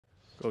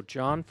Go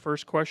John,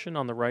 first question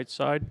on the right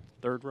side,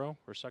 third row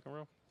or second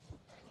row.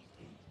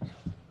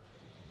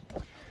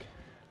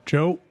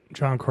 Joe,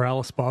 John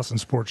Corrales, Boston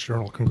Sports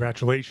Journal.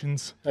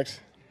 Congratulations.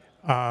 Thanks.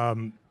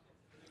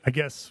 I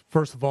guess,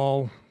 first of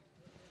all,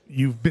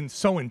 you've been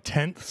so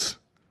intense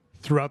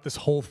throughout this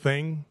whole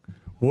thing.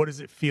 What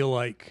does it feel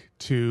like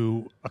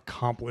to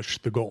accomplish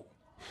the goal?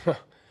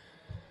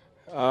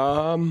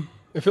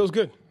 It feels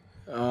good.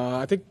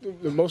 I think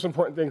the most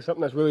important thing,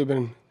 something that's really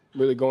been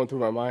going through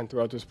my mind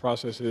throughout this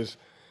process is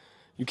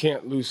you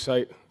can't lose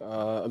sight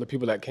of the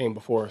people that came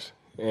before us.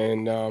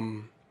 And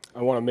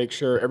I want to make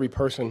sure every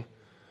person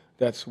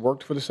that's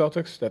worked for the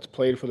Celtics, that's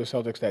played for the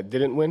Celtics, that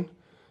didn't win,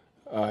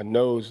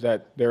 knows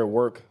that their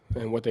work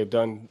and what they've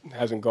done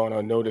hasn't gone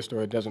unnoticed,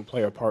 or it doesn't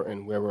play a part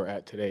in where we're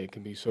at today. It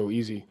can be so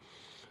easy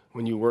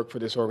when you work for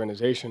this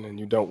organization and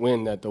you don't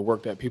win that the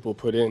work that people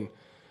put in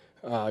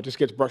just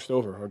gets brushed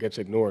over or gets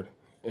ignored.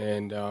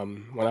 And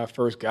when I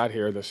first got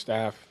here, the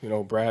staff,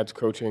 Brad's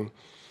coaching,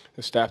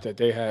 the staff that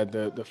they had,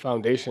 the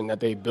foundation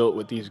that they built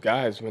with these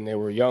guys when they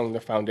were young,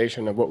 the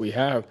foundation of what we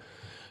have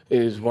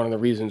is one of the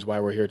reasons why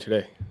we're here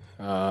today.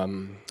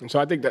 And so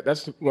I think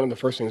that's one of the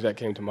first things that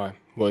came to mind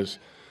was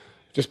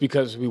just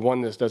because we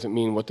won this doesn't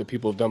mean what the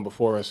people have done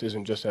before us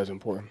isn't just as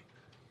important.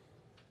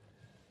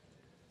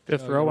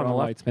 Fifth row on the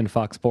left. It's been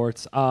Fox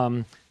Sports.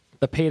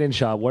 The Payton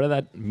shot, what did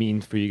that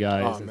mean for you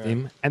guys as a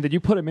team? And did you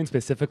put him in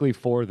specifically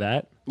for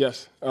that?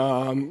 Yes.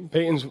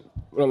 Payton's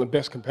one of the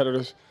best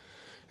competitors.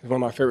 He's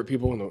one of my favorite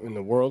people in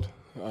the world.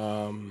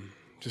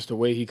 Just the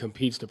way he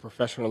competes, the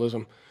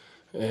professionalism,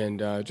 and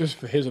just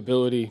for his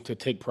ability to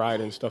take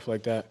pride in stuff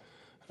like that.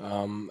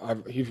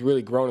 He's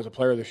really grown as a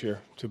player this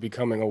year to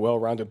becoming a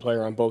well-rounded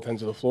player on both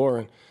ends of the floor,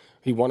 and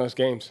he won us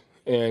games.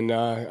 And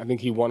I think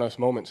he won us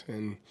moments.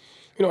 And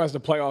as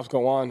the playoffs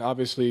go on,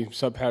 obviously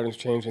sub-patterns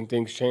change and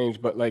things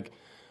change, but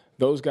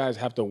those guys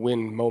have to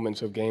win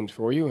moments of games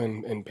for you,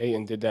 and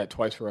Payton did that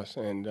twice for us,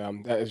 and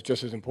that is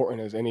just as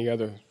important as any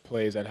other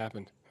plays that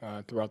happened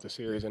throughout the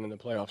series and in the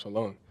playoffs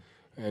alone.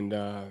 And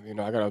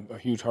I got a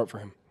huge heart for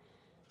him.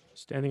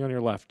 Standing on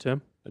your left,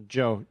 Tim.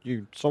 Joe,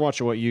 so much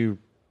of what you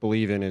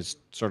believe in is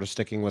sort of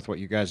sticking with what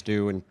you guys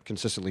do and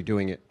consistently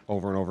doing it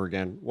over and over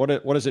again. What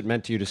has it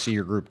meant to you to see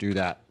your group do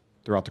that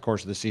throughout the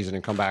course of the season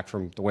and come back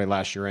from the way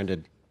last year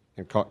ended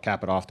and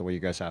cap it off the way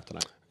you guys have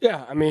tonight?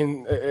 Yeah,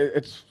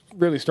 it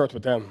really starts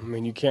with them.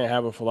 You can't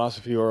have a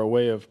philosophy or a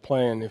way of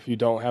playing if you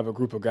don't have a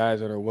group of guys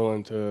that are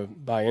willing to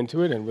buy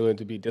into it and willing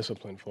to be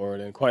disciplined for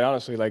it. And quite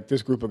honestly,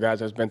 this group of guys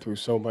has been through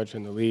so much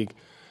in the league,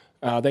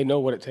 they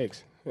know what it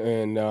takes.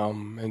 And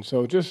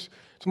so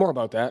it's more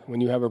about that. When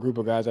you have a group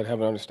of guys that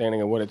have an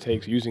understanding of what it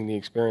takes, using the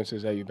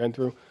experiences that you've been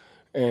through,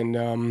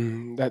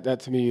 and that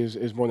to me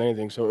is more than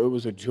anything. So it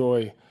was a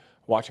joy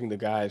watching the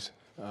guys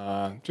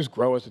just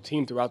grow as a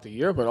team throughout the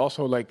year, but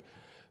also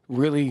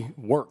really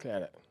work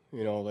at it.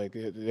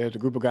 There's a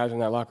group of guys in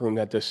that locker room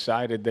that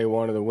decided they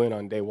wanted to win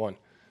on day one,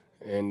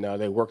 and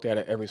they worked at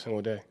it every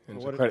single day.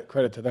 And so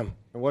credit to them.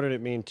 And what did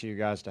it mean to you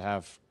guys to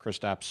have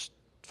Kristaps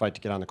fight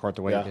to get on the court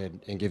the way he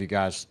did and give you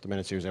guys the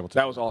minutes he was able to?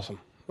 That was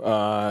awesome.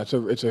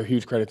 It's a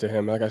huge credit to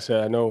him. Like I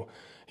said, I know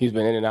he's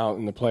been in and out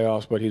in the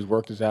playoffs, but he's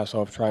worked his ass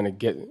off trying to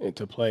get it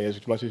to play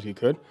as much as he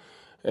could.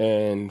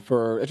 And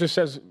it just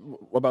says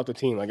about the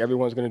team.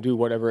 Everyone's going to do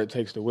whatever it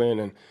takes to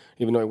win. And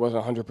even though he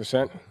wasn't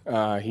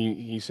 100%,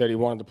 he said he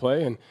wanted to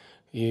play, and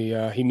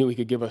he knew he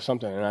could give us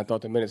something. And I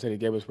thought the minutes that he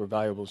gave us were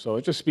valuable. So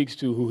it just speaks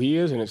to who he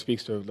is, and it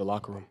speaks to the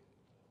locker room.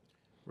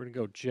 We're going to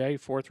go Jay,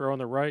 fourth row on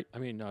the right.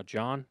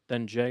 John,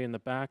 then Jay in the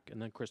back,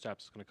 and then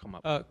Kristaps is going to come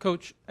up.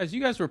 Coach, as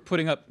you guys were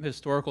putting up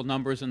historical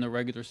numbers in the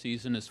regular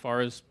season as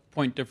far as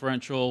point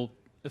differential,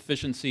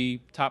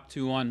 efficiency, top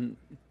two on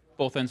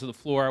both ends of the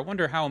floor, I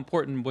wonder how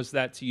important was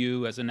that to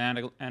you as an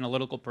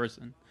analytical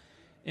person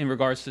in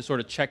regards to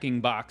sort of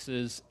checking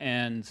boxes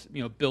and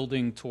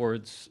building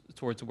towards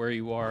where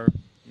you are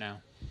now?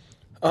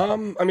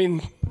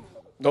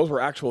 Those were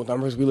actual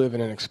numbers. We live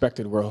in an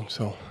expected world,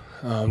 so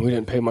we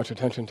didn't pay much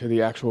attention to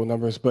the actual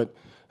numbers. But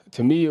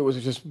to me, it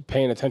was just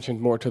paying attention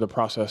more to the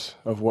process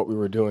of what we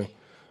were doing.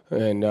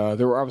 And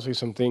there were obviously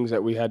some things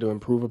that we had to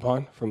improve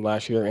upon from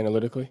last year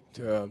analytically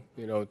to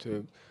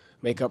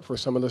make up for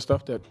some of the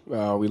stuff that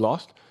we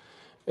lost.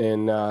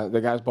 And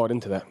the guys bought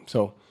into that.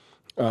 So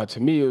to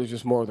me, it was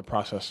just more of the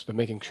process, the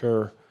making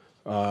sure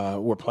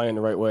we're playing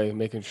the right way,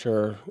 making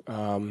sure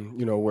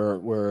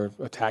we're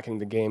attacking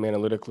the game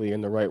analytically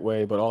in the right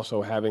way, but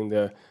also having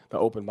the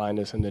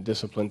open-mindedness and the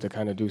discipline to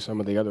kind of do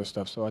some of the other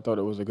stuff. So I thought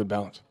it was a good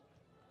balance.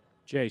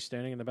 Jay,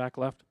 standing in the back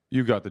left.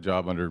 You got the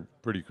job under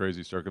pretty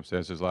crazy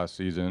circumstances last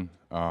season.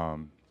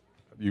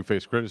 You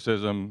faced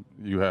criticism.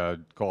 You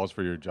had calls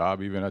for your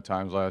job even at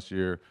times last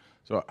year.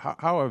 So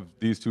how have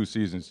these two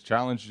seasons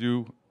challenged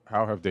you?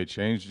 How have they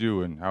changed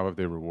you, and how have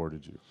they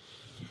rewarded you?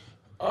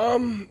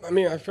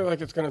 I feel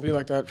like it's going to be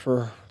like that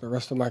for the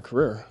rest of my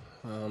career,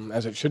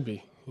 as it should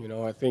be.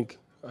 I think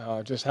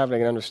just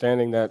having an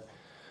understanding that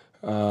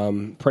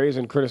praise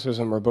and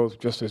criticism are both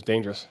just as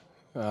dangerous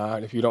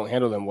if you don't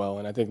handle them well.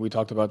 And I think we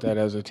talked about that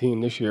as a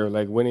team this year.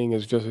 Winning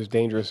is just as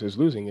dangerous as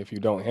losing if you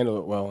don't handle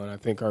it well. And I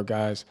think our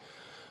guys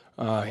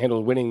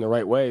handled winning the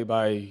right way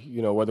by,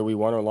 whether we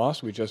won or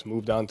lost, we just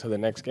moved on to the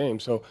next game.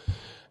 So,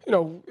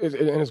 and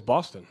it's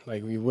Boston.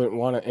 Like, we wouldn't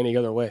want it any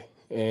other way.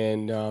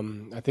 And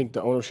I think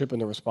the ownership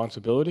and the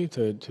responsibility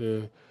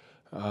to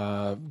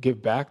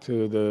give back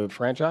to the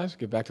franchise,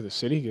 give back to the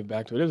city, give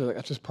back to it,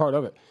 that's just part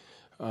of it.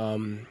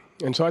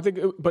 And so I think,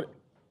 but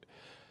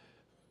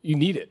you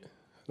need it.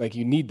 Like,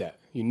 you need that.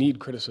 You need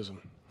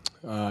criticism.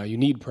 You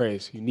need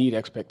praise. You need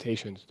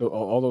expectations.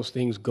 All those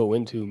things go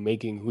into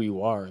making who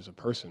you are as a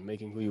person,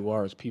 making who you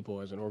are as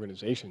people, as an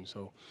organization.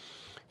 So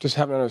just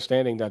have an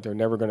understanding that they're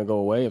never going to go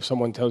away. If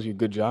someone tells you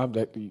good job,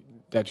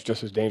 that's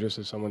just as dangerous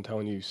as someone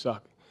telling you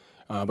suck.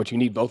 But you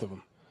need both of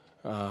them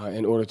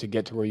in order to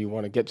get to where you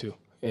want to get to.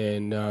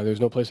 And there's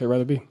no place I'd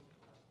rather be.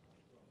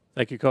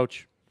 Thank you,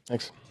 Coach.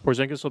 Thanks.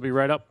 Porzingis will be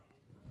right up.